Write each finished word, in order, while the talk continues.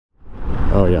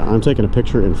Oh yeah, I'm taking a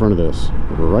picture in front of this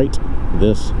right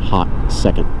this hot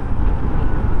second.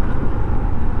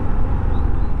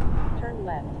 Turn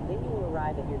left, then you will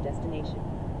arrive at your destination.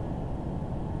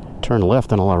 Turn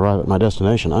left and I'll arrive at my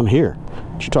destination. I'm here.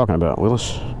 What you talking about,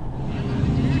 Willis?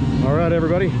 All right,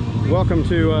 everybody. Welcome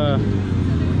to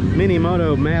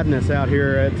mini-moto madness out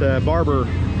here at Barber.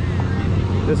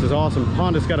 This is awesome.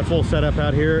 Honda's got a full setup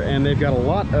out here, and they've got a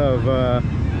lot of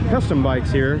custom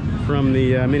bikes here from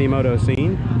the mini-moto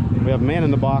scene. We have Man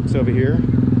in the Box over here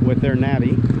with their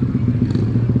Navi.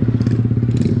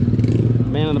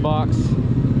 Man in the Box,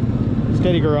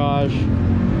 Steady Garage.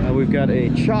 We've got a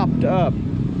chopped up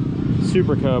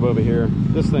Super Cub over here.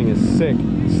 This thing is sick.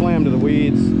 Slammed to the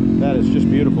weeds. That is just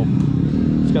beautiful.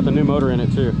 It's got the new motor in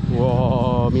it too.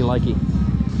 Whoa, me likey.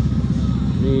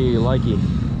 Me likey.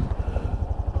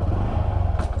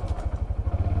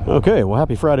 Okay, well,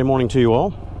 happy Friday morning to you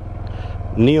all.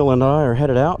 Neil and I are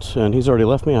headed out, and he's already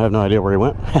left me. I have no idea where he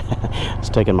went. It's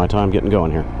taking my time getting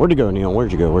going here. Where'd you go, Neil?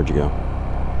 Where'd you go? Where'd you go?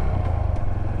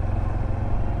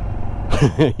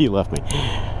 He left me.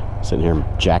 Sitting here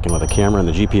jacking with a camera and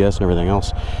the GPS and everything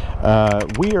else.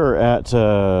 We are at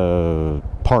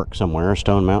park somewhere,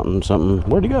 Stone Mountain, something.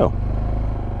 Where'd you go?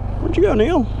 Where'd you go,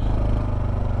 Neil?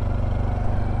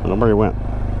 I don't know where he went.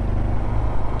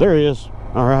 There he is.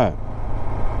 All right.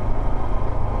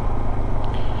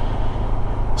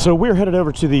 So we're headed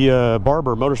over to the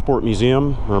Barber Motorsport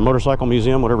Museum, or Motorcycle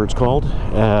Museum, whatever it's called.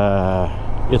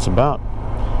 It's about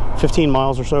 15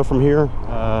 miles or so from here.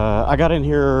 I got in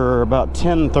here about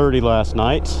 10:30 last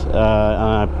night.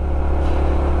 I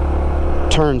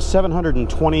turned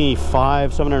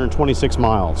 726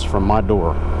 miles from my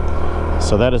door.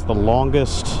 So that is the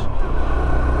longest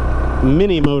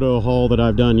mini-moto haul that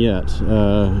I've done yet.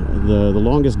 The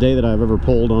longest day that I've ever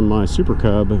pulled on my Super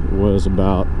Cub was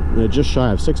about just shy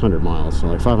of 600 miles, so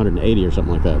like 580 or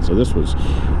something like that. So this was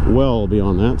well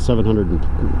beyond that,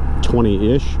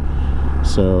 720-ish.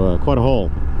 So quite a haul.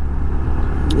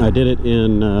 I did it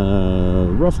in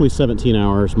roughly 17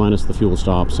 hours, minus the fuel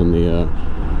stops and the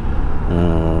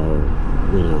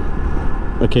you know,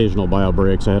 occasional bio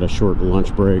breaks. I had a short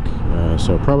lunch break,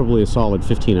 so probably a solid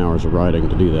 15 hours of riding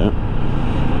to do that.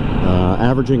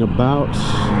 Averaging about,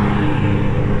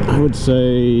 I would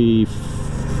say,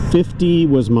 50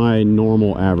 was my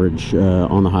normal average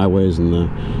on the highways and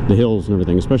the hills and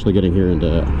everything, especially getting here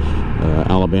into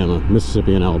Alabama,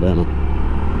 Mississippi and Alabama.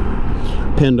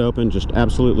 Pinned open, just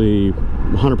absolutely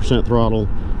 100% throttle.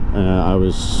 I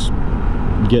was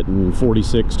getting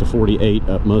 46 to 48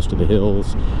 up most of the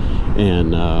hills,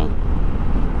 and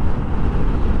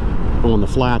on the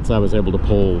flats I was able to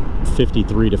pull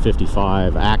 53 to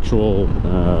 55 actual,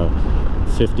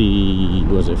 50,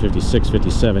 was it 56,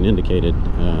 57 indicated,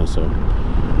 so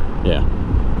yeah,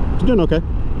 it's doing okay.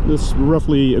 This is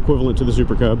roughly equivalent to the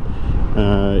Super Cub.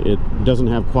 It doesn't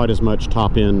have quite as much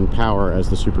top-end power as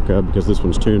the Super Cub because this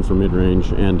one's tuned for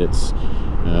mid-range, and it's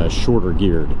shorter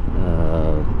geared,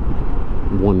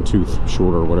 one tooth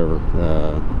shorter or whatever,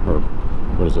 or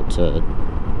what is it,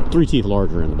 3 teeth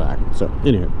larger in the back. So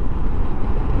anyway,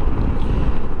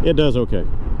 it does okay.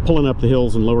 Pulling up the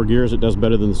hills in lower gears, it does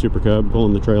better than the Super Cub,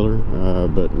 pulling the trailer,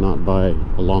 but not by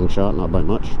a long shot, not by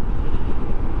much.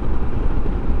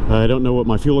 I don't know what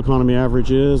my fuel economy average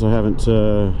is. I haven't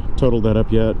totaled that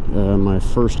up yet. My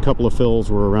first couple of fills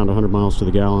were around 100 miles to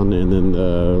the gallon, and then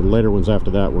the later ones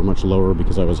after that were much lower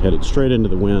because I was headed straight into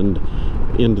the wind,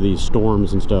 into these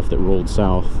storms and stuff that rolled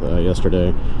south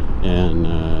yesterday, and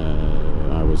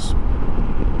I was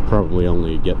probably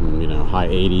only getting, you know, high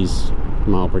 80s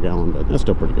mile per gallon, but that's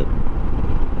still pretty good.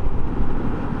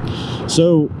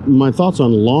 So my thoughts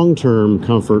on long-term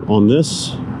comfort on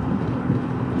this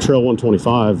Trail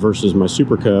 125 versus my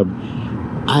Super Cub,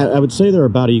 I would say they're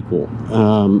about equal.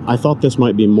 I thought this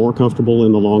might be more comfortable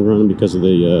in the long run because of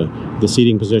the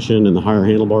seating position and the higher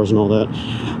handlebars and all that.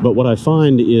 But what I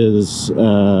find is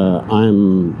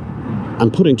I'm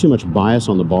putting too much bias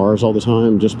on the bars all the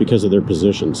time just because of their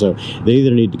position. So they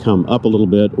either need to come up a little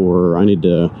bit, or I need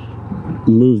to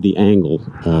move the angle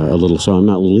a little so I'm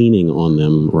not leaning on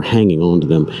them or hanging onto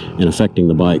them and affecting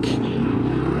the bike.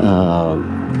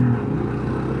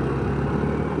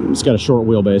 It's got a short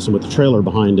wheelbase, and with the trailer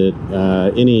behind it,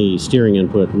 any steering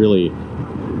input really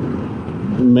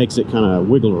makes it kind of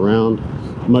wiggle around,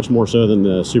 much more so than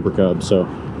the Super Cub. So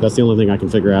that's the only thing I can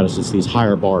figure out, is it's these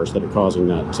higher bars that are causing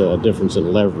that difference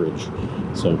in leverage.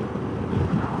 So,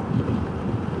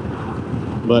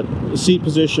 but seat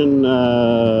position,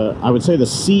 I would say the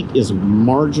seat is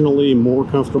marginally more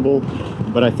comfortable,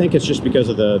 but I think it's just because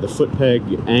of the foot peg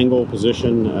angle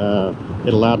position.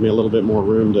 It allowed me a little bit more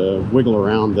room to wiggle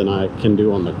around than I can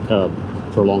do on the Cub.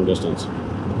 for long distance.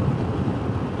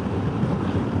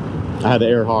 I had the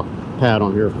AirHawk pad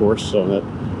on here, of course, so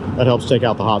that helps take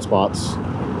out the hot spots.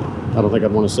 I don't think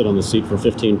I'd want to sit on the seat for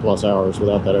 15 plus hours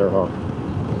without that AirHawk.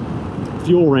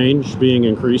 Fuel range being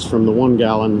increased from the 1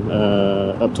 gallon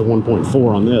up to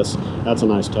 1.4 on this. That's a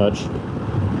nice touch.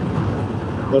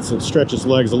 Lets it stretch its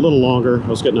legs a little longer. I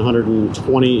was getting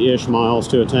 120-ish miles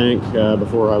to a tank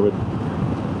before I would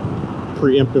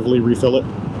preemptively refill it.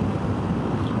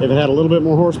 If it had a little bit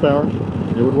more horsepower,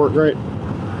 it would work great.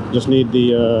 Just need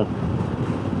the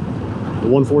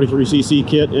 143cc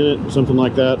kit in it, something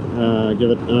like that.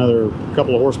 Give it another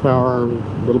couple of horsepower,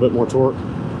 a little bit more torque,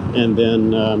 and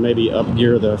then maybe up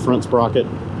gear the front sprocket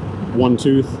 1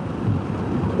 tooth,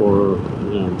 or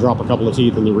drop a couple of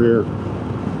teeth in the rear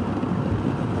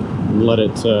and let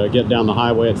it get down the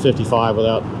highway at 55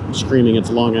 without screaming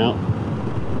its lung out.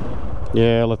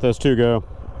 Yeah, let those two go.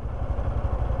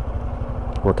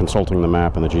 We're consulting the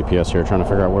map and the GPS here, trying to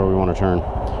figure out where we want to turn.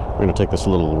 We're going to take this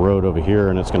little road over here,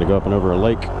 and it's going to go up and over a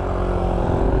lake.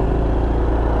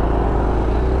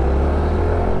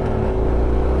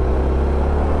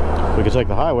 We could take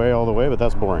the highway all the way, but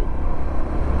that's boring.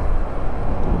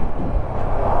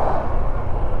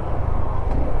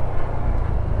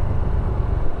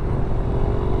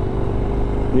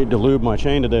 Need to lube my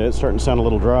chain today. It's starting to sound a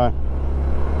little dry.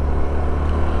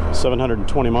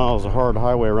 720 miles of hard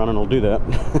highway running will do that.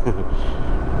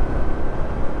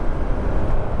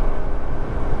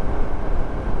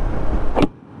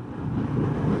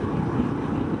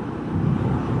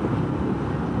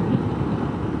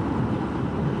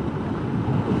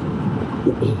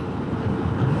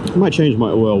 I might change my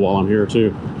oil while I'm here too,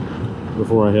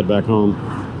 before I head back home.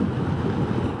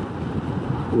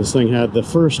 This thing had the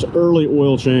first early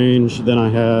oil change, then I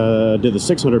did the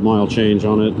 600-mile change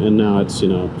on it, and now it's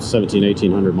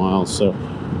 1,800 miles. So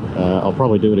I'll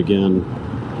probably do it again,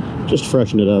 just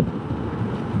freshen it up.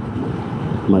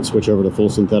 Might switch over to full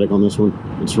synthetic on this one.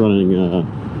 It's running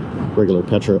regular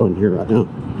petro in here right now.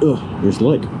 Ugh, here's the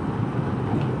lake.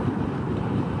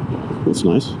 That's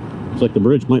nice. Looks like the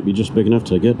bridge might be just big enough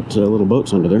to get little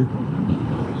boats under there.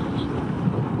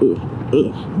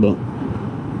 But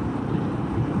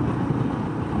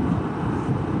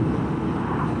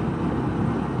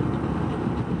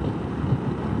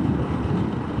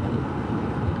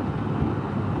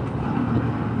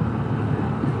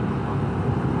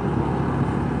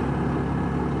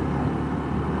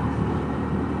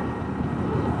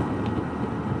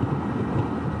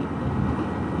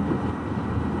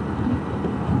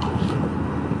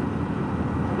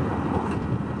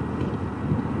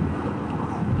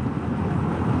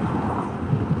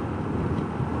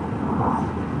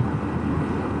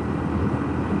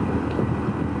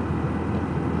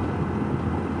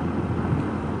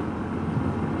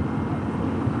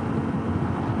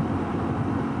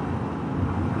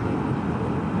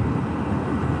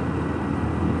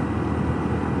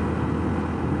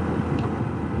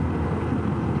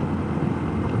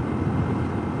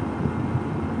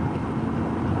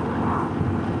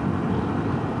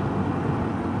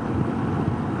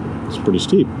pretty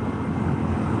steep.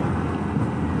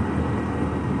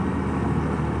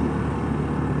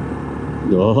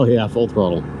 Oh yeah, full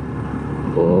throttle.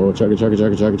 Oh, chugga chugga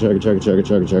chugga chugga chugga chugga chugga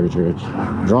chugga chugga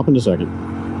chugga. Drop into second.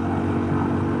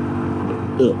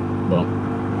 Well.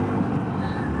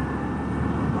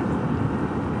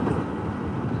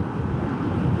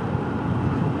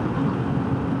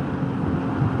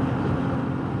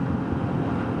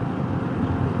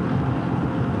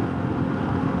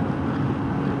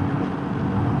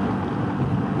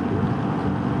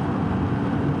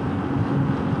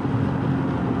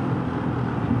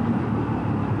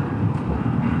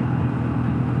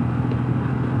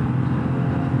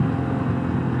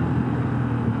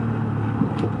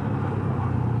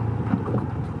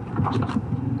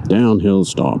 Downhill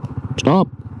stop. Stop.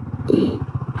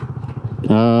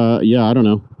 Yeah, I don't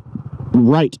know.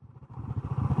 Right.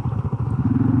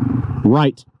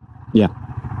 Right. Yeah.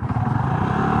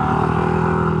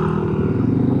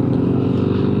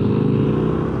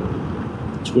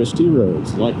 Twisty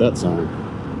roads. Like that sign.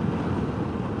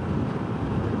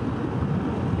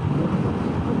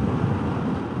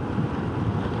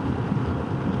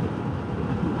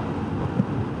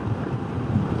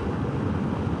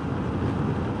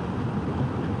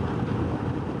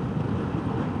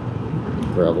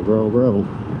 Gravel, gravel, gravel.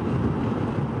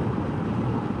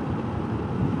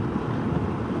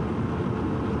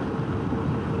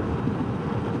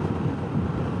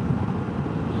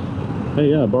 Hey,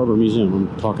 yeah, Barber Museum.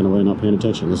 I'm talking away, not paying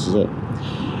attention. This is it.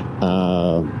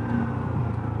 And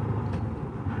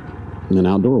then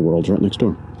Outdoor World's right next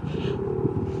door.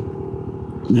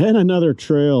 And another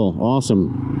trail. Awesome.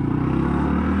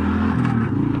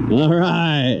 All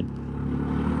right.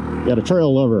 Got a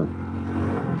trail lover.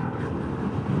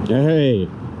 Hey.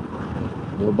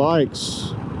 More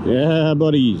bikes. Yeah,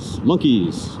 buddies.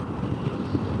 Monkeys.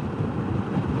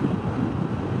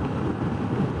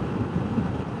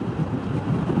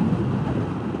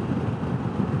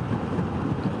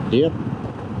 Dip.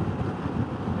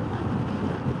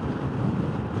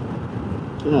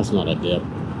 That's not a dip.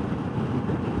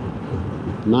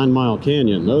 9 Mile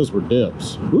Canyon, those were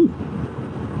dips. Woo.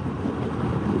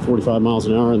 45 miles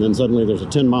an hour, and then suddenly there's a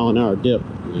 10 mile an hour dip.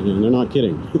 And they're not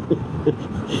kidding.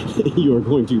 You are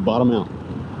going to bottom out.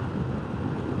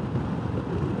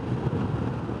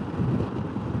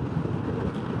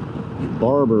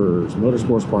 Barber's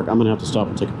Motorsports Park. I'm going to have to stop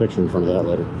and take a picture in front of that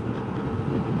later.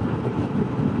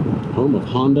 Home of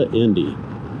Honda Indy.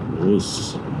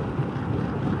 Nice.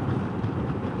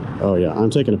 Oh yeah, I'm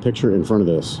taking a picture in front of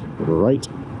this right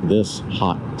this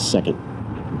hot second.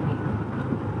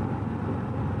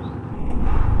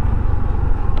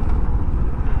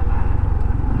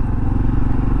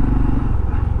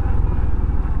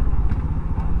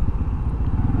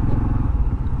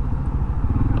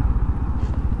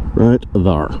 Right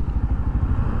there.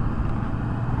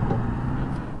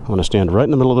 I'm going to stand right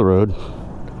in the middle of the road.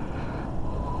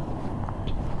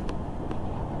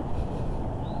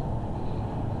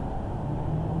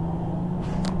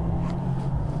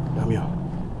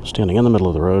 Standing in the middle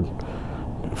of the road.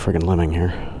 Got a friggin' lemming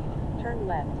here. Turn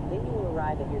left, then you will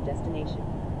arrive at your destination.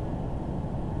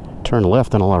 Turn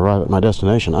left, then I'll arrive at my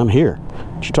destination. I'm here.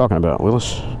 What you talking about,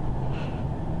 Willis?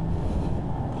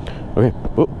 Okay.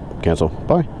 Whoop. Cancel.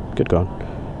 Bye. Good God.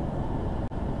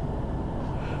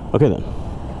 Okay then.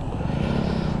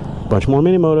 Bunch more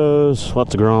mini-motos.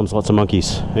 Lots of groms. Lots of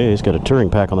monkeys. Hey, he's got a touring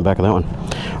pack on the back of that one.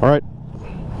 All right.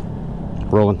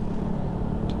 Rolling.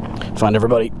 Find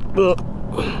everybody. Ugh.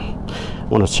 I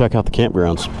want to check out the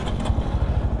campgrounds.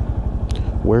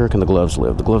 Where can the gloves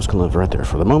live? The gloves can live right there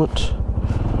for the moment.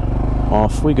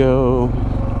 Off we go.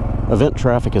 Event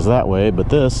traffic is that way, but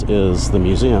this is the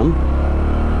museum.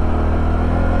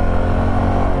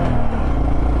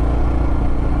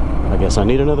 I guess I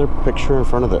need another picture in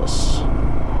front of this.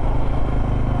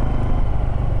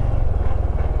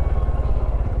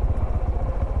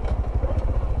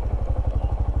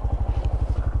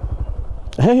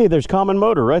 Hey, there's Common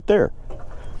Motor right there.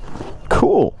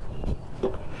 Cool.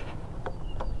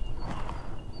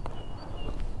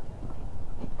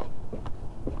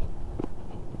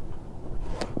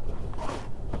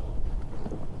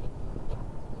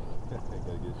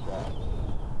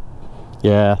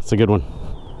 Yeah, it's a good one.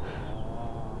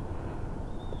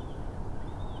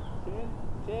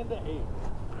 10 to 8.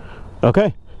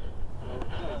 Okay.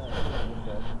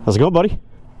 How's it going, buddy?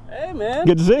 Hey, man.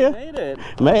 Good to see you. Made it.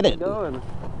 Made it. How's it going?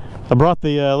 I brought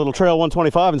the little Trail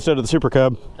 125 instead of the Super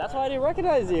Cub. That's why I didn't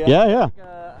recognize you. Yeah, yeah.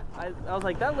 I was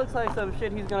like, that looks like some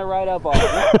shit he's gonna ride up on.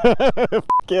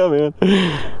 Yeah, man.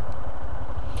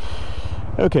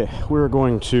 Okay, we're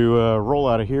going to roll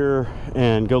out of here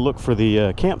and go look for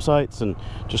the campsites and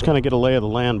just kind of get a lay of the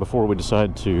land before we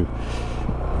decide to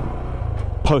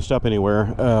post up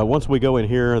anywhere. Once we go in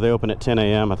here, they open at 10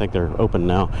 a.m. I think they're open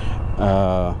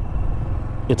now.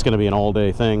 It's going to be an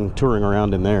all-day thing touring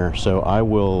around in there, so I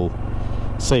will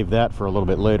save that for a little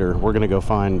bit later. We're going to go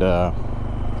find the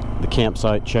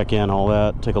campsite, check in, all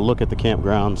that, take a look at the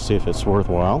campground, see if it's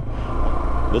worthwhile.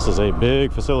 This is a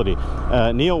big facility.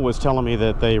 Neil was telling me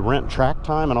that they rent track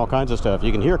time and all kinds of stuff.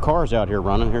 You can hear cars out here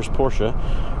running. Here's Porsche.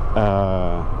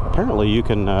 Apparently you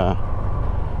can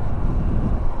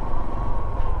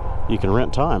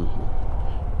rent time.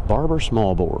 Barber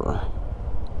Small Bore.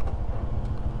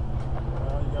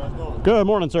 Good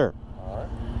morning, sir. All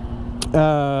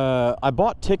right. I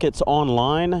bought tickets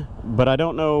online, but I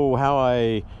don't know how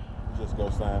I Just go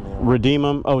sign in. redeem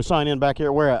them. Oh, sign in back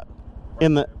here. Where at?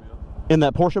 In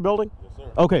that Porsche building? Yes,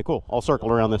 sir. Okay, cool. I'll circle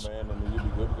around this. Man, and then you'll be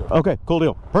good to go. Okay, cool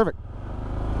deal. Perfect.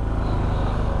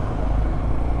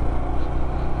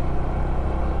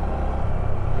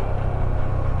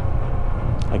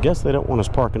 I guess they don't want us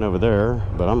parking over there,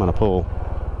 but I'm going to pull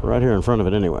right here in front of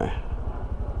it anyway.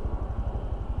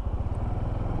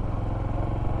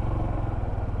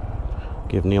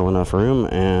 Give Neil enough room,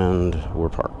 and we're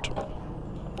parked.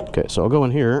 Okay, so I'll go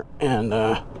in here and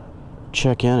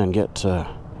check in and get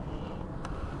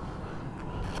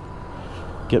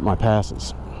my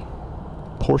passes.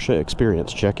 Porsche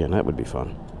Experience check-in, that would be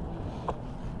fun.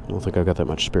 I don't think I've got that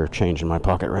much spare change in my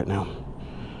pocket right now.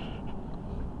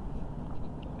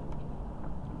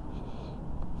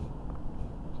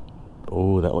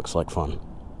 Oh, that looks like fun.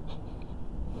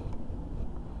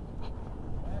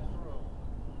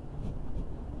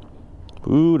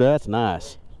 Ooh, that's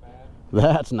nice.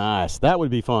 That's nice. That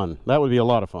would be fun. That would be a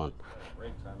lot of fun.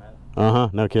 Uh-huh,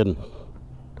 no kidding.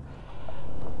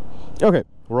 Okay,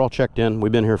 we're all checked in.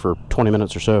 We've been here for 20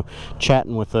 minutes or so,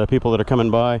 chatting with people that are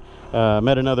coming by.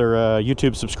 Met another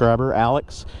YouTube subscriber,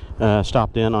 Alex.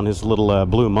 Stopped in on his little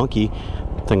blue monkey.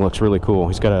 Thing looks really cool.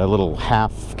 He's got a little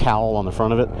half cowl on the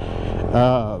front of it.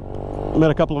 Met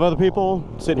a couple of other people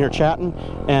sitting here chatting,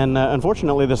 and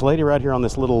unfortunately this lady right here on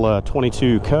this little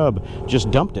 22 Cub just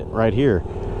dumped it right here.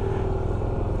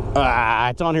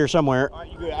 It's on here somewhere. All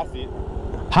right, you good? I see it.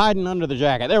 Hiding under the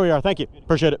jacket. There we are. Thank you.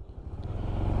 Appreciate it.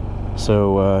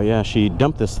 So yeah, she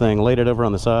dumped this thing, laid it over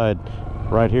on the side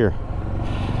right here.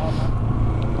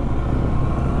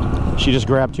 She just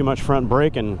grabbed too much front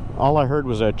brake, and all I heard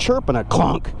was a chirp and a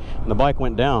clunk, and the bike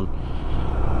went down.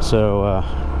 So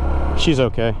she's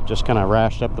okay. Just kind of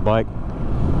rashed up the bike.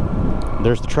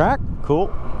 There's the track. Cool.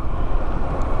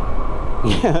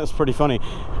 Yeah, that's pretty funny.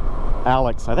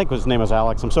 Alex, I think his name was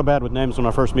Alex. I'm so bad with names when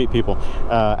I first meet people.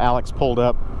 Alex pulled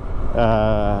up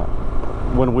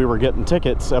when we were getting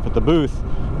tickets up at the booth,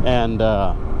 and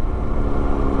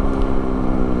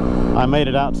I made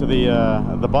it out to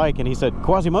the bike, and he said,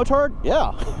 "Quasi-motard?"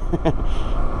 Yeah.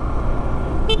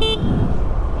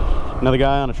 Another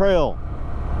guy on a trail.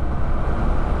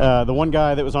 The one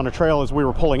guy that was on a trail as we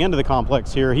were pulling into the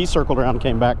complex here, he circled around and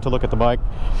came back to look at the bike.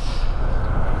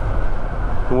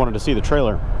 He wanted to see the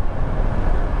trailer.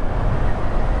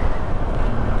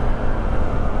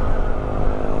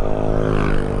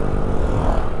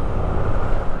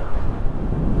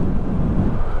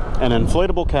 An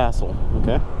inflatable castle,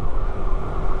 okay.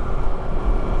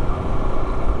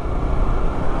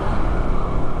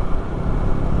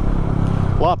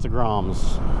 Lots of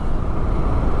groms.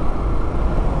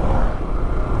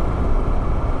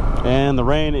 And the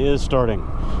rain is starting.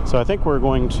 So I think we're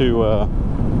going to,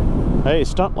 hey,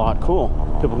 stunt lot, cool.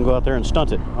 People can go out there and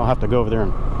stunt it. I'll have to go over there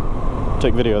and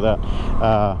take video of that.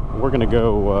 We're gonna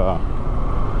go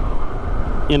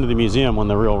into the museum when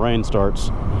the real rain starts.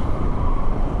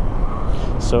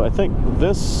 So I think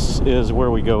this is where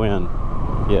we go in.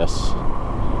 Yes.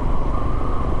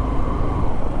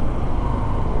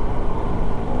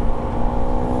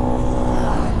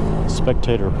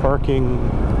 Spectator parking.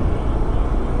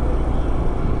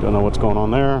 Don't know what's going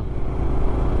on there.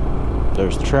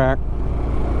 There's the track.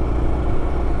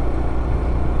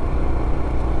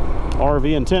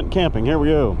 RV and tent camping. Here we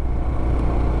go.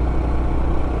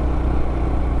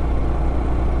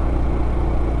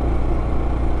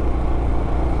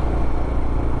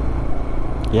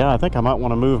 Yeah, I think I might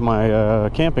want to move my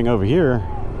camping over here.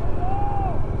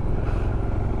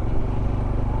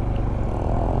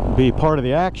 Be part of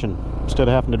the action instead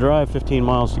of having to drive 15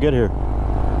 miles to get here.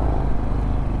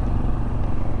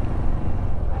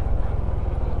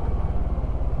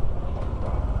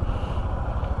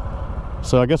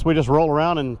 So I guess we just roll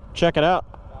around and check it out.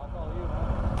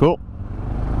 Cool.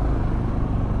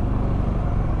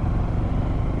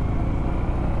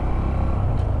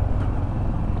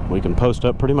 We can post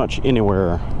up pretty much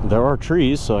anywhere. There are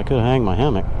trees, so I could hang my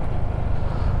hammock.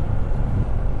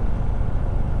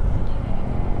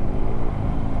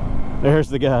 There's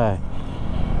the guy.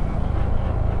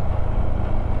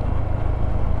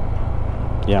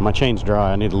 Yeah, my chain's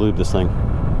dry. I need to lube this thing.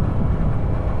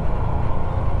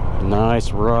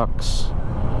 Nice rocks.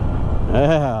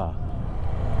 Yeah.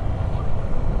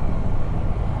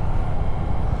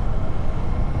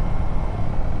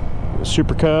 The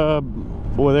Super Cub.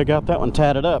 Boy, they got that one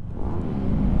tatted up.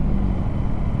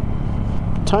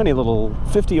 Tiny little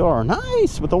 50R.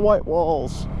 Nice with the white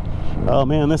walls. Oh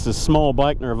man, this is small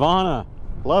bike nirvana.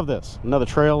 Love this. Another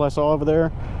trail I saw over there.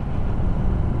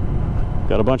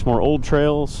 Got a bunch more old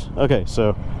trails. Okay,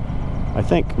 so I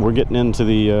think we're getting into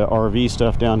the RV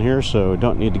stuff down here, so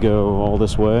don't need to go all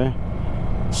this way.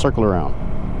 Circle around.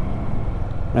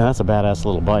 Man, that's a badass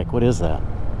little bike. What is that?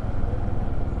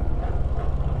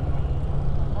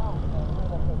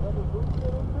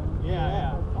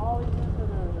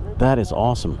 That is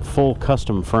awesome. Full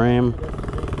custom frame.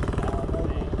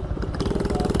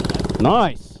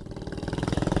 Nice.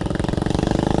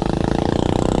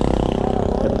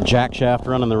 Got the jack shaft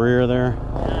running the rear there.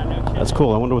 That's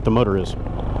cool. I wonder what the motor is.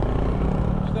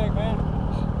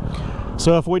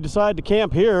 So if we decide to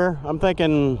camp here, I'm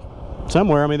thinking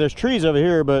somewhere. I mean, there's trees over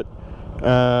here, but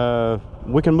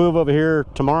we can move over here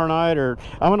tomorrow night, or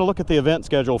I'm going to look at the event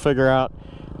schedule, figure out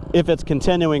if it's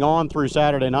continuing on through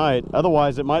Saturday night.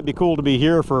 Otherwise, it might be cool to be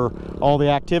here for all the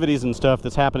activities and stuff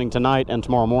that's happening tonight and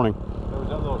tomorrow morning. There was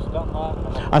that little stunt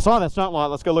lot. I saw that stunt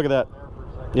lot. Let's go look at that.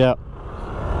 Yeah.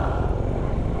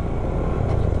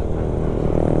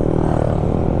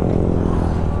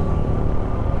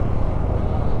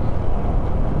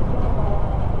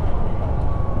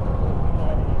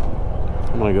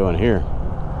 go in here.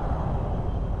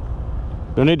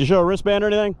 Don't need to show a wristband or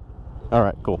anything? All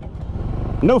right, cool.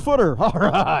 No footer, all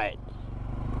right.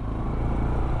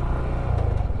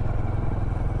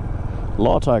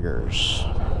 Law Tigers.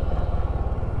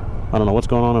 I don't know what's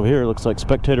going on over here. It looks like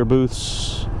spectator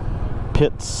booths,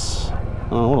 pits. I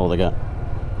don't know what all they got.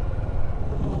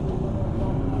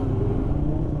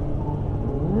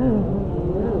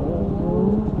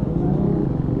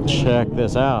 Check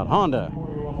this out, Honda.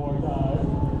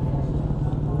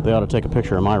 They ought to take a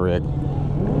picture of my rig.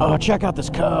 Oh, check out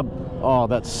this Cub. Oh,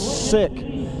 that's sick.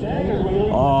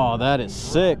 Oh, that is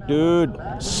sick, dude.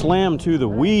 Slam to the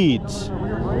weeds.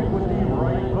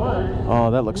 Oh,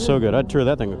 that looks so good. I'd tour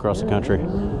that thing across the country.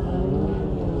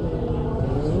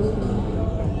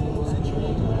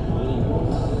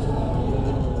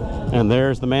 And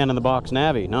there's the man in the box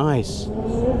Navi. Nice.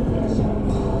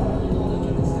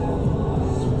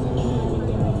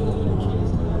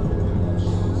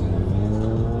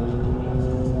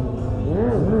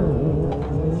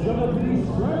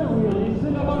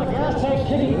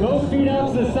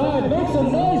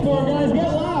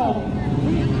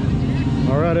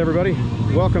 All right, everybody.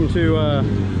 Welcome to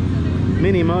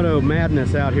mini-moto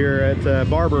madness out here at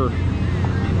Barber.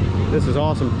 This is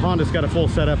awesome. Honda's got a full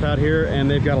setup out here,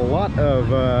 and they've got a lot of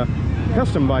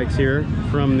custom bikes here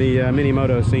from the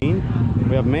mini-moto scene.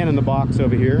 We have Man in the Box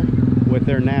over here with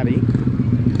their Navi.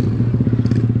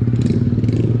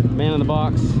 Man in the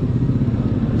Box,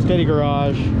 Steady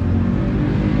Garage.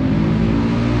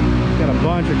 Got a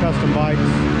bunch of custom bikes.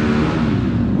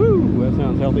 Woo, that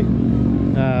sounds healthy.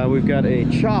 We've got a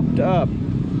chopped up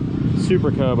Super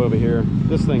Cub over here.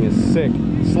 This thing is sick.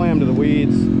 Slam to the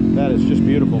weeds. That is just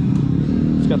beautiful.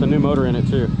 It's got the new motor in it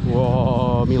too.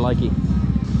 Whoa, me likey.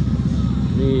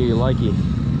 Me likey.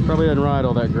 Probably doesn't ride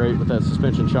all that great with that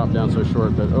suspension chopped down so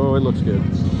short, but oh, it looks good.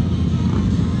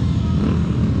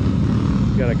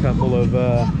 Got a couple of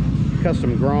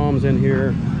custom Groms in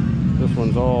here. This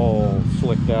one's all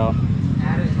slicked out.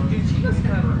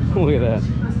 Look at that.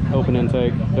 Open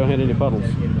intake. Don't hit any puddles.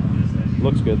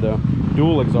 Looks good though.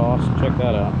 Dual exhaust. Check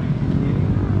that out.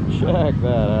 Check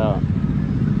that out.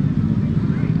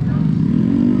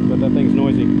 But that thing's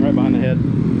noisy. Right behind the head.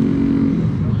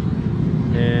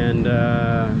 And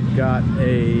got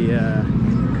a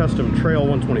custom Trail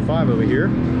 125 over here.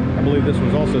 I believe this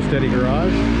one's also Steady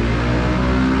Garage.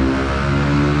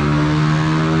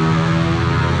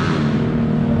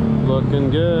 Looking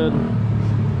good.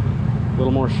 A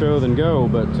little more show than go,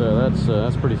 but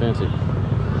that's pretty fancy.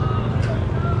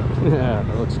 Yeah,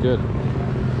 that looks good.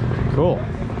 Cool.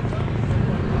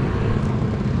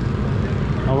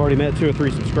 I've already met 2 or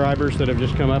 3 subscribers that have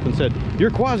just come up and said,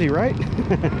 "You're Quasi, right?"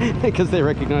 Because they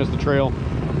recognize the trail.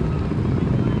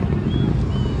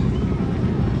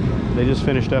 They just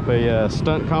finished up a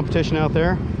stunt competition out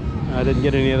there. I didn't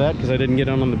get any of that because I didn't get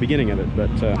on the beginning of it,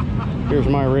 but here's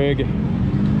my rig.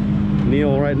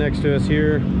 Neil right next to us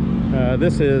here.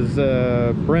 This is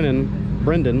Brendan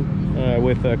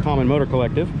with Common Motor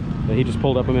Collective. He just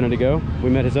pulled up a minute ago. We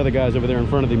met his other guys over there in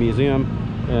front of the museum,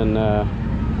 and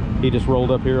he just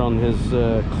rolled up here on his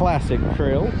classic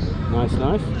trail. Nice,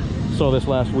 nice. Saw this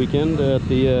last weekend at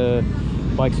the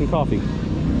Bikes and Coffee.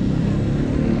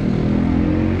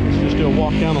 Let's just do a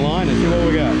walk down the line and see what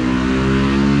we got.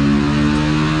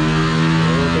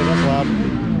 Okay, that's loud.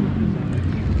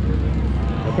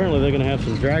 Apparently they're going to have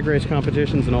some drag race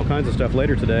competitions and all kinds of stuff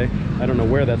later today. I don't know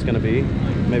where that's going to be.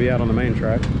 Maybe out on the main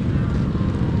track.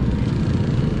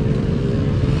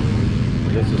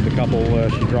 This is the couple.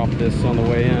 She dropped this on the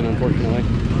way in, unfortunately.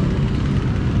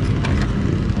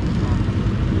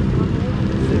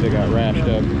 See, they got rashed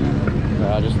up.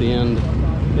 Just the end.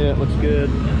 Yeah, it looks good.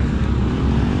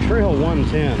 Trail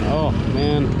 110. Oh,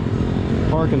 man.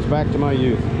 Harkens back to my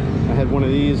youth. I had one of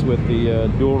these with the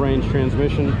dual range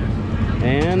transmission.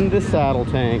 And the saddle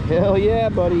tank. Hell yeah,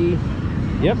 buddy.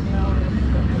 Yep.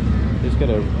 It's got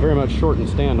a very much shortened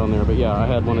stand on there, but yeah, I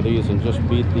had one of these and just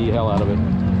beat the hell out of it.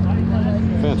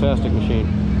 Fantastic machine.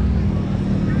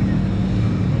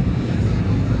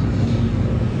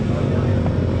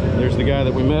 There's the guy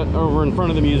that we met over in front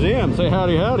of the museum. Say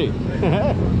howdy, howdy.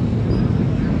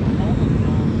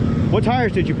 What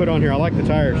tires did you put on here? I like the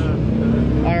tires.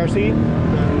 IRC?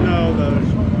 No, the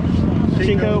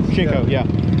Shinko, yeah.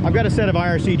 I've got a set of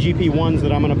IRC GP1s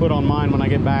that I'm going to put on mine when I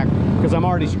get back because I'm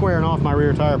already squaring off my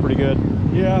rear tire pretty good.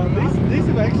 Yeah, these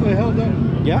have actually held up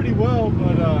pretty well,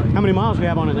 but how many miles do you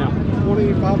have on it now?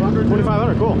 2,500.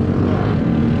 2,500, cool.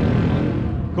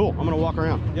 Cool, I'm going to walk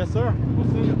around. Yes, sir. We'll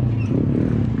see you.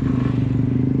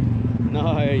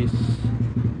 Nice.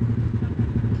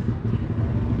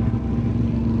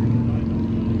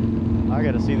 I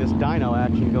got to see this dyno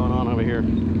action going on over here,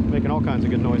 making all kinds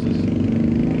of good noises.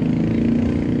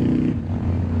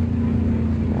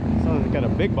 Someone's got a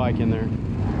big bike in there.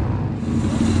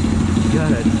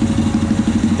 Got a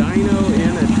dyno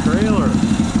in a trailer.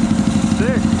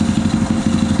 Sick.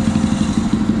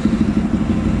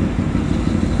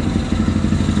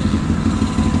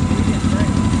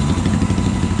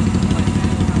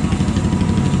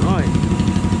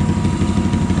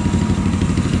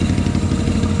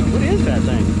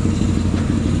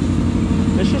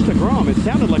 It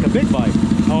sounded like a big bike.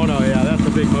 Oh no, yeah, that's a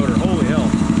big motor. Holy hell.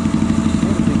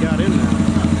 What has he got in there?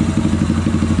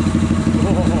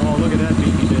 Oh, look at that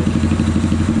beefy bitch.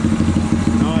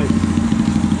 Nice.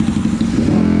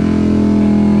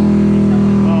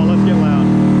 Oh, let's get loud.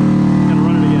 I'm gonna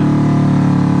run it again.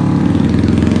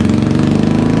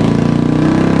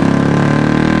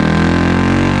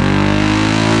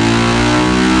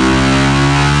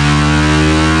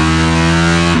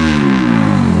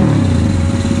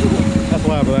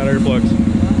 Without earplugs.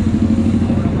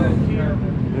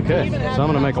 Okay, so I'm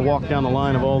going to make a walk down the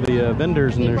line of all the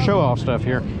vendors and their show-off stuff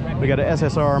here. We got a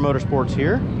SSR Motorsports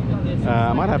here.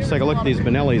 I might have to take a look at these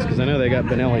Benellis because I know they got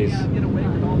Benellis.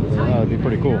 That'd be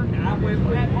pretty cool.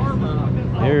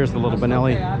 Here's the little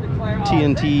Benelli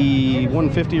TNT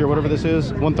 150 or whatever this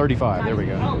is. 135. There we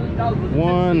go.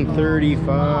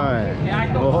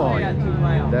 135. Oh,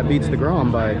 that beats the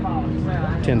Grom by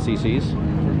 10 cc's.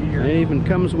 It even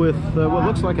comes with what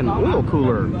looks like an oil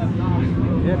cooler.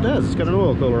 Yeah, it does. It's got an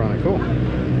oil cooler on it. Cool.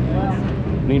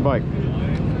 Neat bike.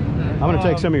 I'm going to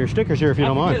take some of your stickers here if you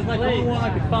don't mind. It's like the only one I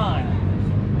could find.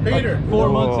 Peter. Like 4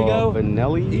 months ago.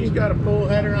 Benelli. He's got a full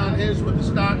header on his with the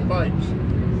stock bikes.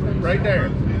 Right there.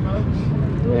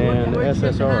 And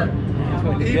SSR.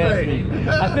 eBay.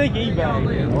 I think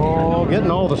eBay. Oh,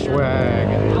 getting all the swag.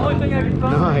 The only thing I could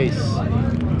find. Nice.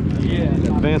 Yeah.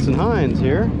 Vance and Hines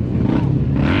here.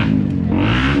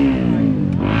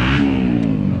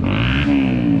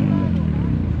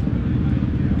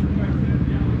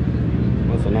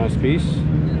 That's a nice piece.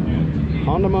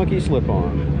 Honda Monkey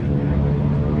slip-on.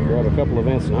 Grab a couple of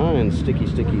Vance and Hines sticky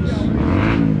stickies.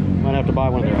 Might have to buy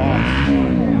one of their hats.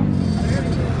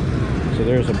 So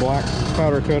there's a black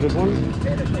powder-coated one,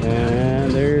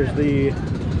 and there's the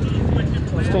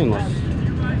stainless.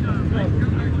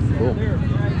 Cool.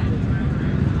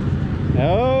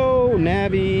 Oh,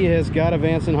 Navi has got a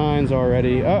Vance and Hines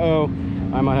already. Uh-oh,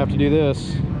 I might have to do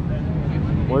this.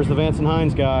 Where's the Vance and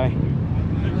Hines guy?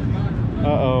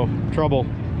 Uh-oh, trouble.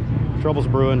 Trouble's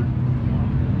brewing.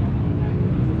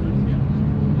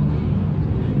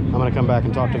 I'm gonna come back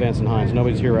and talk to Vance and Hines.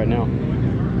 Nobody's here right now.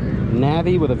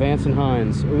 Navi with a Vance and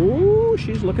Hines. Ooh,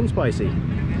 she's looking spicy.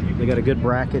 They got a good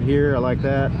bracket here. I like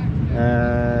that.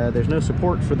 There's no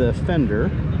support for the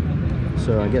fender,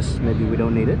 so I guess maybe we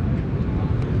don't need it.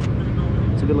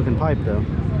 It's a good looking pipe though.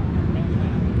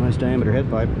 Nice diameter head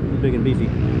pipe, big and beefy.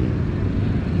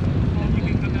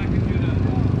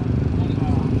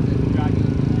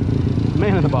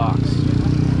 Man in the box.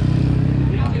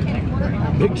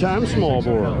 Big time small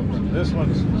bore. This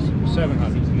one's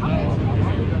 700.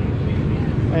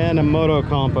 And a Moto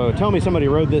Compo. Tell me somebody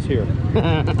rode this here.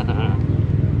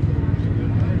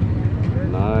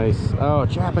 Nice. Oh,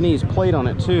 Japanese plate on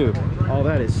it too. Oh,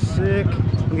 that is sick.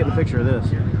 I'm getting a picture of this.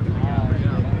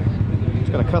 It's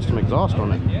got a custom exhaust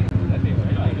on it.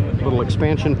 Little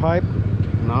expansion pipe.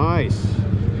 Nice.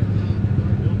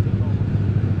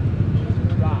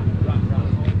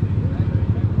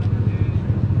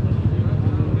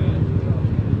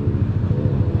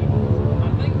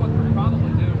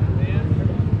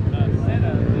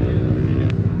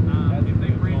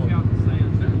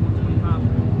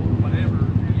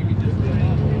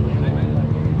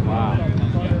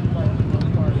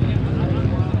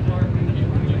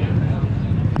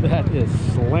 That is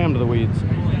slammed to the weeds.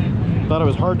 Thought it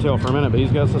was hardtail for a minute, but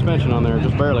he's got suspension on there,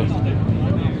 just barely.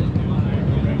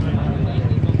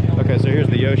 Okay, so here's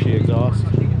the Yoshi exhaust.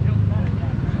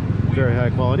 Very high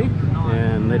quality.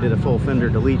 And they did a full fender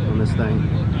delete on this thing.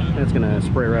 And it's gonna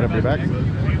spray right up your back.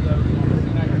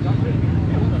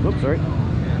 Oops, sorry.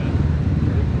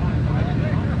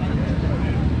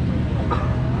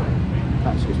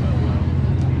 Ah, excuse me.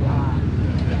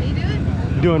 How you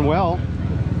doing? Doing well.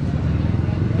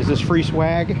 Is this free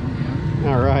swag?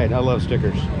 All right, I love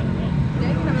stickers.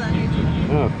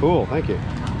 Oh, cool, thank you.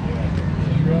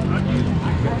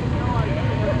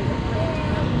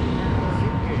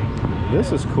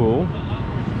 This is cool.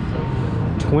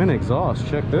 Twin exhaust,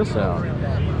 check this out.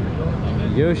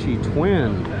 Yoshi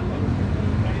twin.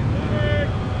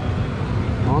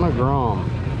 On a Grom.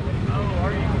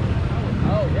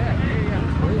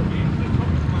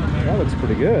 That looks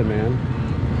pretty good, man.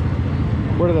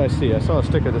 Where did I see? I saw a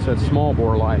sticker that said small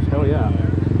bore life. Hell yeah.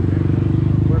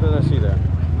 Where did I see that?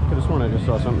 I could have sworn I just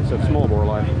saw something that said small bore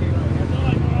life.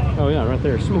 Oh yeah, right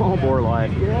there. Small bore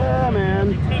life. Yeah,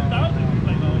 man.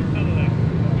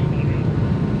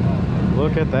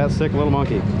 Look at that sick little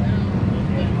monkey.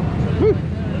 Whew.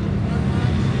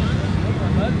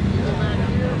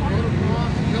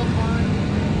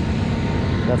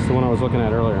 That's the one I was looking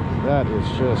at earlier. That is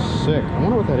just sick. I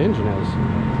wonder what that engine is.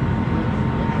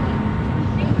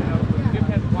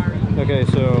 Okay,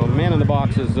 so man in the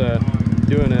box is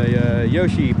doing a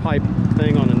Yoshi pipe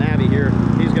thing on the Navi here.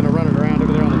 He's going to run it around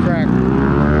over there on the track.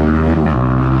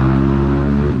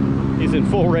 He's in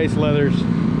full race leathers.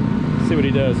 Let's see what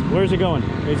he does. Where's he going?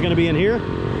 He's going to be in here? Go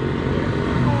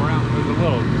around. There's a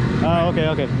little. Oh, okay,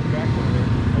 okay.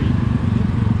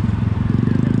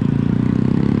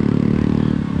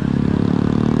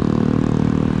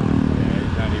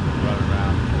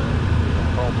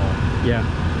 Yeah.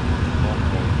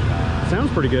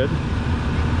 Sounds pretty good.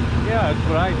 Yeah, that's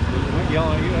what I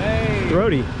yell at you. Hey.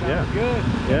 Throaty. Sounds Yeah. good.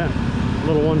 Yeah. A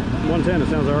little 110. It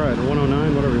sounds all right. Or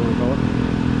 109, whatever you want to call it.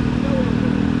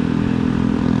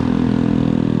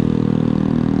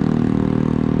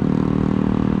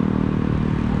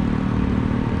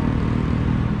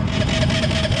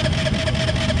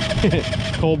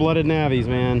 Cold-blooded Navis,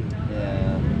 man.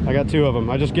 Yeah. I got 2 of them.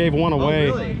 I just gave one away.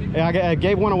 Oh, really? Yeah, I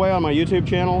gave one away on my YouTube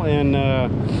channel, and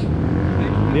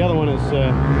the other one is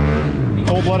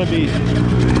Cold-Blooded Beast.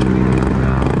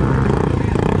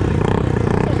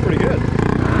 That's pretty good.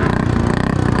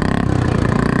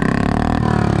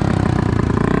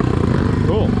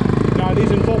 Cool. Now, are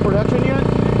these in full production yet?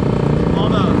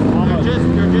 Almost.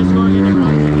 They're just going into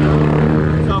pricing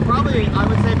now. So probably, I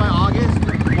would say by August.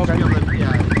 Okay.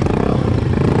 Yeah.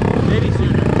 Maybe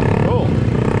sooner. Cool.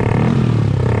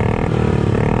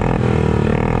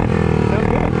 Sounds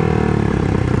good.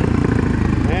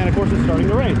 And of course it's starting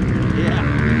to rain. Yeah.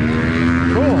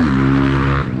 Cool.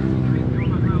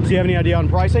 Do you have any idea on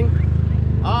pricing?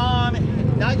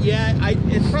 Not yet.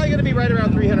 It's probably going to be right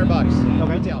around $300.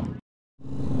 Okay. Retail.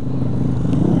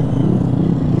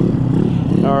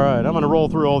 All right, I'm going to roll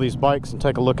through all these bikes and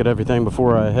take a look at everything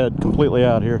before I head completely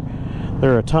out here.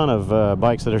 There are a ton of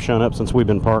bikes that have shown up since we've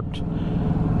been parked.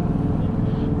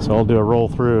 So I'll do a roll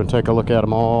through and take a look at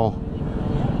them all.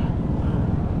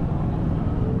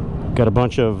 Got a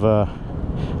bunch of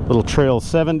little Trail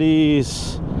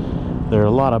 70s. There are a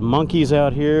lot of monkeys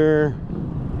out here.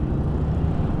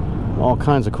 All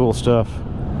kinds of cool stuff.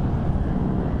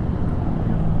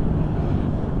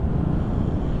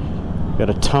 Got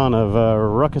a ton of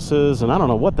ruckuses, and I don't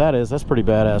know what that is. That's pretty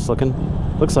badass looking.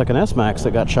 Looks like an S-Max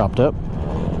that got chopped up.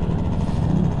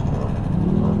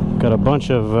 Got a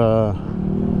bunch of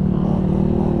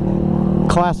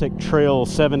classic Trail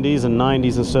 70s and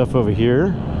 90s and stuff over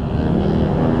here.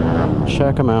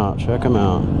 Check them out, check them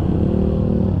out.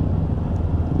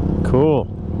 Cool.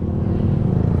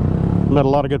 Met a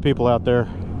lot of good people out there.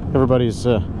 Everybody's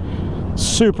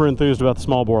super enthused about the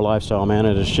small bore lifestyle, man.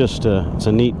 It is just it's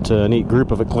a neat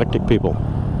group of eclectic people.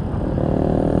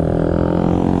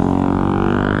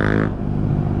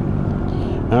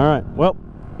 All right, well,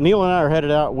 Neil and I are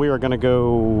headed out. We are going to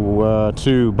go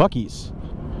to Buc-ee's.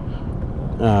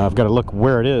 I've got to look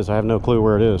where it is. I have no clue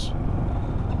where it is.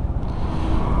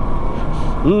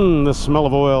 The smell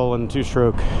of oil and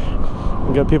two-stroke.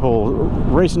 We got people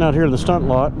racing out here in the stunt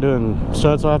lot doing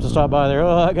stunts, so I have to stop by there.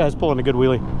 Oh, that guy's pulling a good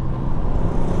wheelie.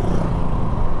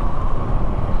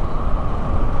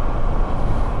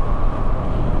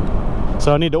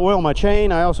 So I need to oil my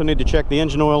chain. I also need to check the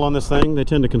engine oil on this thing. They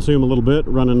tend to consume a little bit,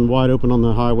 running wide open on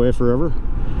the highway forever.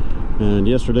 And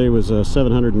yesterday was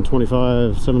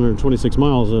 726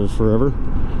 miles of forever.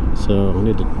 So I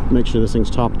need to make sure this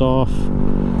thing's topped off.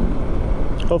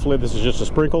 Hopefully this is just a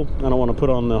sprinkle. I don't want to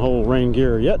put on the whole rain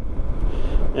gear yet.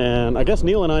 And I guess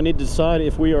Neil and I need to decide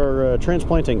if we are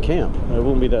transplanting camp. It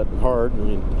won't be that hard. I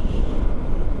mean,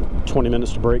 20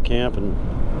 minutes to break camp and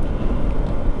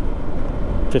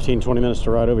 15-20 minutes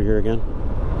to ride over here again.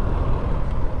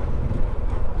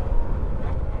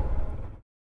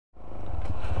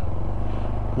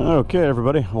 Okay,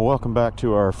 everybody, well, welcome back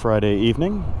to our Friday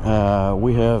evening.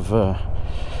 We have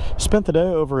spent the day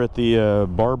over at the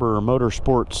Barber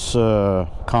Motorsports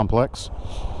complex,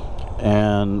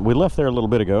 and we left there a little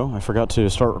bit ago. I forgot to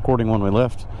start recording when we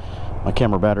left. My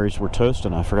camera batteries were toast,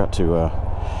 and I forgot to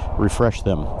refresh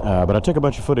them. But I took a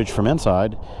bunch of footage from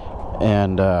inside,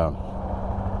 and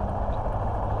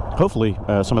hopefully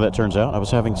some of that turns out. I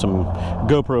was having some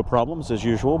GoPro problems as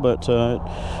usual, but I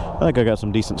think I got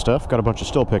some decent stuff. Got a bunch of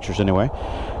still pictures anyway.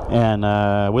 And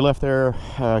we left there,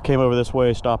 came over this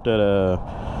way, stopped at a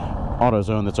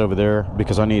AutoZone that's over there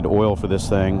because I need oil for this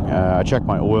thing. I checked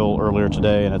my oil earlier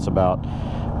today, and it's about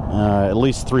at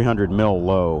least 300 mil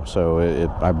low, so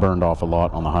I burned off a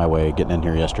lot on the highway getting in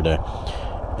here yesterday,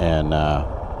 and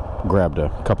grabbed a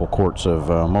couple quarts of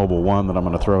Mobil 1 that I'm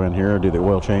going to throw in here, do the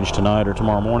oil change tonight or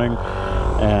tomorrow morning,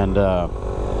 and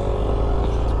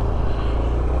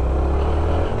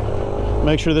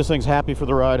make sure this thing's happy for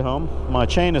the ride home. My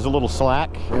chain is a little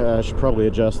slack. I should probably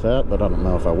adjust that, but I don't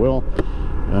know if I will.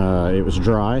 It was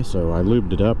dry, so I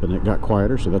lubed it up and it got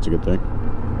quieter, so that's a good thing.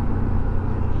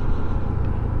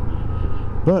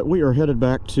 But we are headed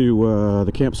back to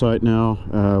the campsite now.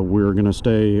 We're going to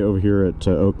stay over here at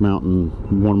Oak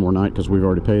Mountain one more night because we've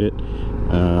already paid it.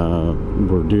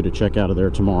 We're due to check out of there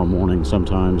tomorrow morning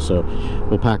sometime, so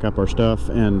we'll pack up our stuff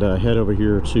and head over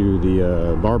here to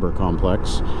the Barber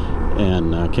complex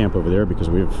and camp over there because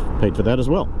we've paid for that as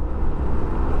well.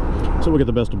 So we'll get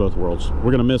the best of both worlds. We're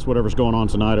going to miss whatever's going on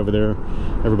tonight over there.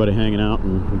 Everybody hanging out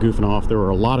and goofing off. There were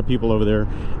a lot of people over there.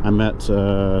 I met 3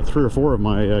 or 4 of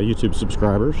my YouTube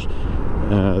subscribers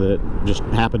that just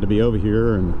happened to be over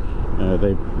here, and I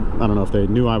don't know if they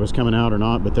knew I was coming out or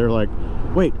not, but they're like,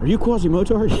 wait, are you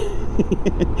Quasimoto?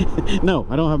 No,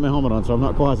 I don't have my helmet on, so I'm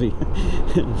not Quasi.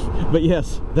 But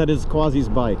yes, that is Quasi's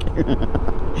bike.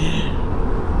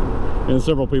 And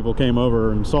several people came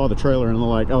over and saw the trailer and they're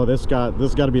like, oh, this got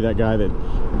to be that guy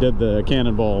that did the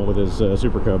cannonball with his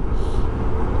Super Cub.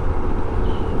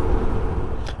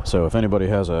 So if anybody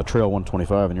has a Trail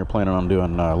 125 and you're planning on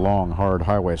doing long, hard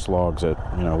highway slogs at,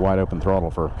 you know, wide open throttle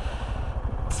for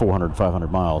 400,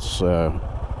 500 miles,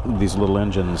 these little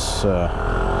engines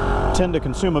tend to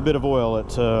consume a bit of oil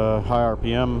at high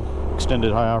RPM,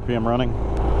 extended high RPM running.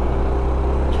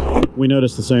 We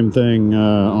noticed the same thing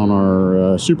on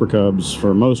our Super Cubs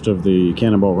for most of the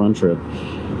Cannonball Run trip.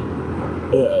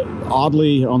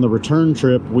 Oddly, on the return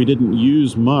trip, we didn't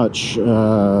use much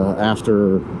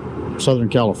after Southern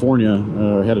California,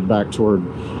 headed back toward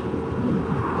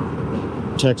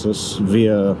Texas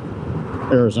via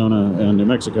Arizona and New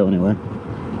Mexico anyway.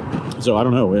 So I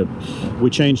don't know, we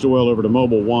changed oil over to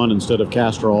Mobil 1 instead of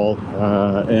Castrol,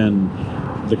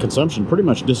 and the consumption pretty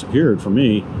much disappeared for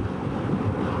me.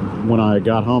 When I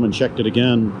got home and checked it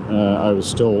again, I was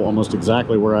still almost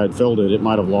exactly where I had filled it. It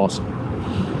might have lost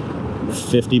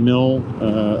 50 mil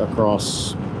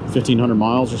across 1,500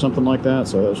 miles or something like that,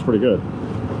 so that was pretty good.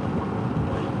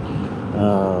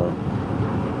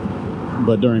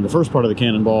 But during the first part of the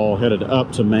Cannonball, headed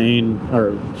up to Maine,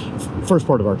 or first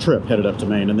part of our trip headed up to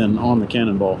Maine, and then on the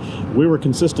Cannonball, we were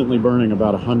consistently burning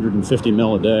about 150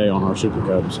 mil a day on our Super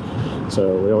Cubs.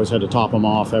 So we always had to top them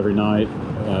off every night.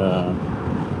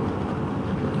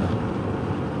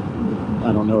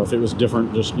 I don't know if it was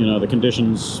different, just, you know, the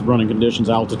conditions, running conditions,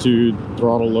 altitude,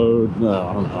 throttle load,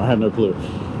 I don't know, I have no clue.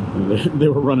 They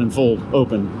were running full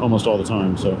open almost all the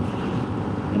time, so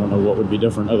I don't know what would be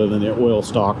different other than the oil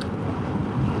stock.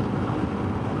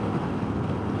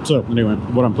 So anyway,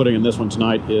 what I'm putting in this one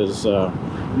tonight is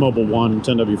Mobil 1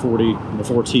 10W40, the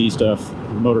 4T stuff,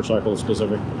 motorcycle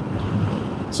specific.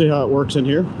 See how it works in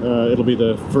here. It'll be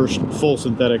the first full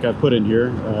synthetic I've put in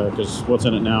here, because what's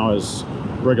in it now is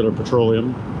regular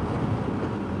petroleum,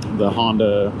 the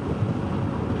Honda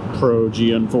Pro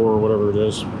GN4 or whatever it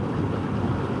is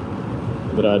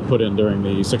that I'd put in during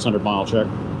the 600 mile check.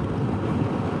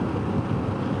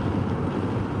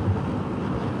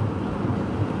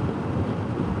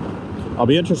 I'll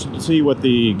be interested to see what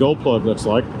the gold plug looks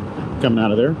like coming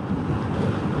out of there.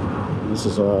 This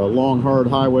is a long, hard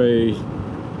highway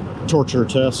torture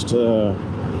test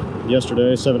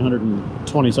yesterday,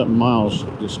 720 something miles,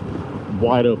 just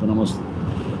wide open, almost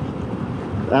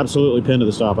absolutely pinned to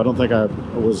the stop. I don't think I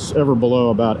was ever below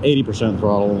about 80%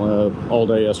 throttle all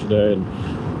day yesterday, and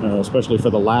especially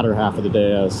for the latter half of the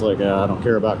day, I was like, I don't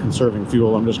care about conserving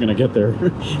fuel, I'm just going to get there.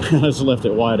 I just left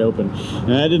it wide open. And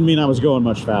that didn't mean I was going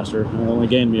much faster. It only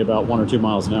gained me about 1 or 2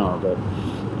 miles an hour, but,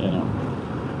 you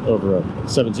know, over a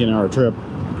 17-hour trip,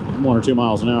 1 or 2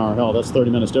 miles an hour, hell, that's 30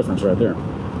 minutes difference right there.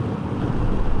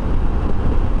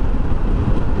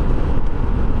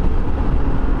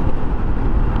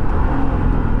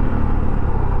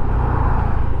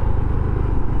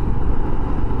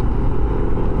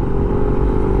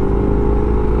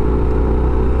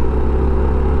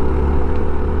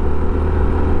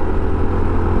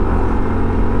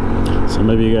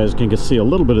 Maybe you guys can see a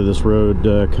little bit of this road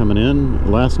coming in.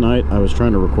 Last night I was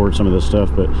trying to record some of this stuff,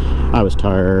 but I was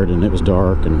tired and it was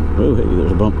dark, and oh hey,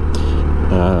 there's a bump.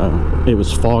 It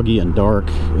was foggy and dark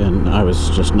and I was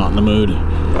just not in the mood.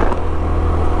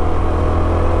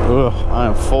 Ugh, I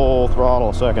am full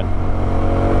throttle second.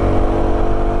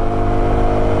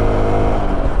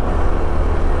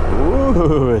 Woo.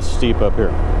 Ooh, it's steep up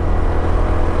here.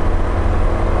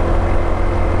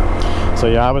 So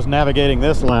yeah, I was navigating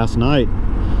this last night.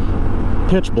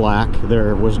 Pitch black.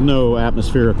 There was no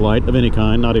atmospheric light of any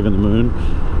kind, not even the moon.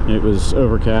 It was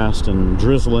overcast and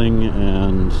drizzling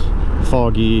and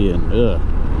foggy and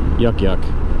yuck yuck.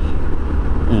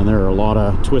 And there are a lot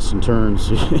of twists and turns.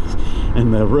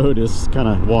 And the road is kind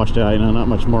of washed out, you know, not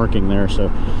much marking there,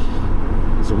 so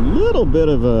it's a little bit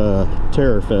of a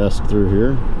terror fest through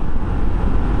here.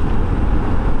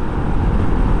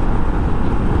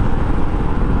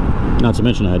 Not to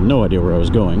mention I had no idea where I was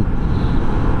going.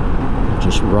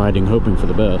 Just riding, hoping for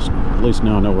the best. At least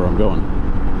now I know where I'm going.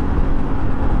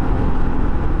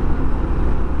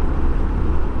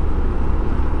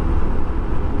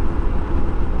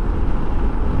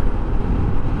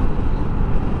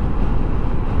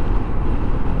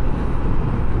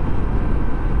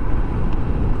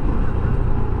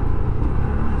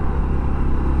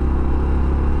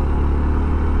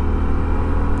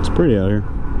 It's pretty out here.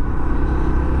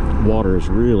 Water is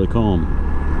really calm.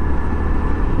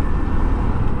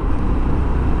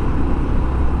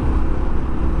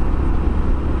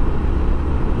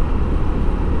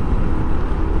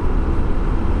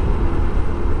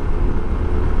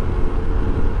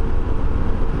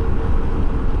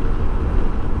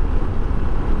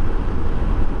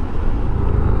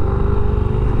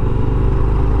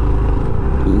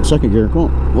 Second gear, come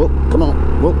on. Whoa, come on.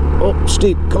 Whoa, oh,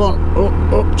 steep, come on.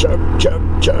 Oh, chug,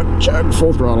 chug, chug, chug,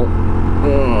 full throttle.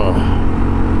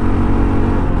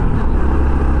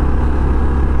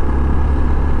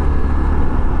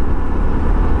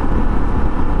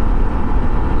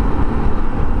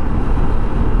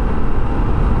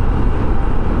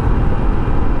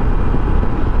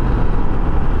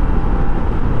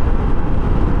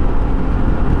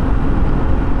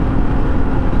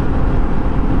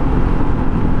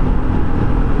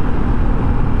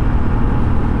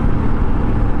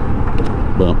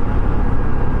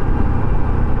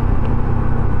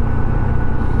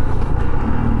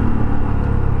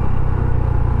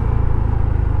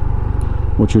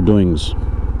 What's your doings?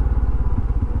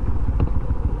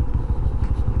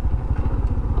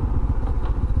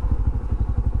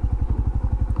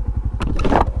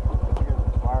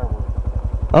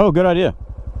 Oh, good idea.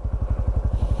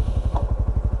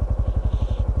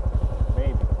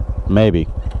 Maybe.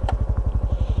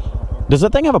 Does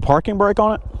that thing have a parking brake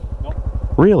on it? Nope.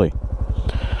 Really? It'd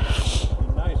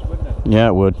be nice, wouldn't it? Yeah,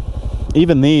 it would.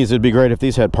 Even these, it'd be great if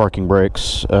these had parking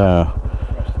brakes.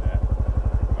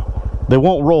 They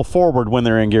won't roll forward when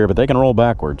they're in gear, but they can roll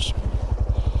backwards.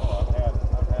 Oh, I've had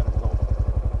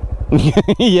them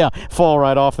go. Yeah, fall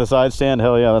right off the side stand.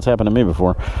 Hell yeah, that's happened to me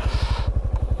before.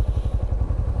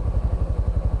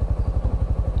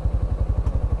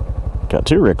 Got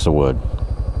 2 ricks of wood.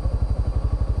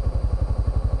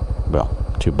 Well,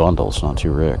 2 bundles, not 2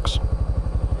 ricks.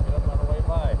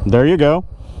 There you go.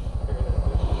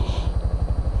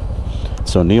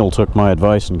 So Neil took my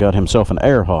advice and got himself an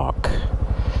air hawk.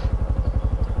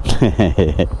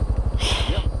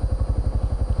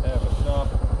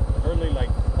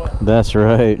 That's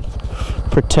right.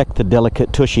 Protect the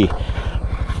delicate tushy.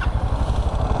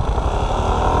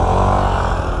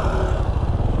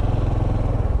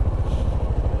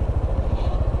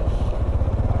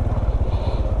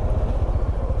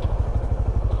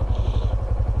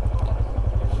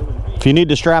 If you need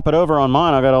to strap it over on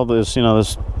mine, I got all this, you know,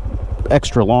 this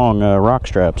extra long rock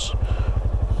straps.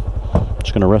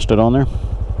 Just gonna rest it on there.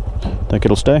 Think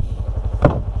it'll stay?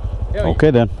 Yeah.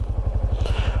 Okay then.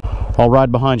 I'll ride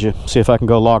behind you, see if I can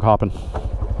go log hopping.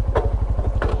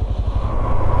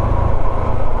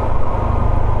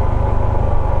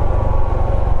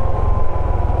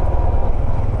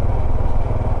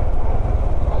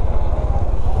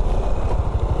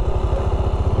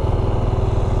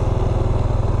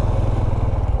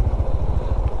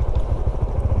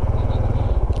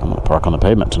 I'm gonna park on the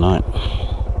pavement tonight.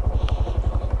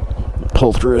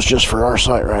 Pull through is just for our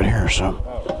site right here, so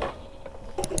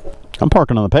I'm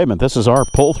parking on the pavement. This is our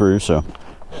pull through, so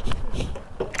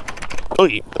oh,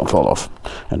 don't fall off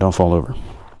and don't fall over.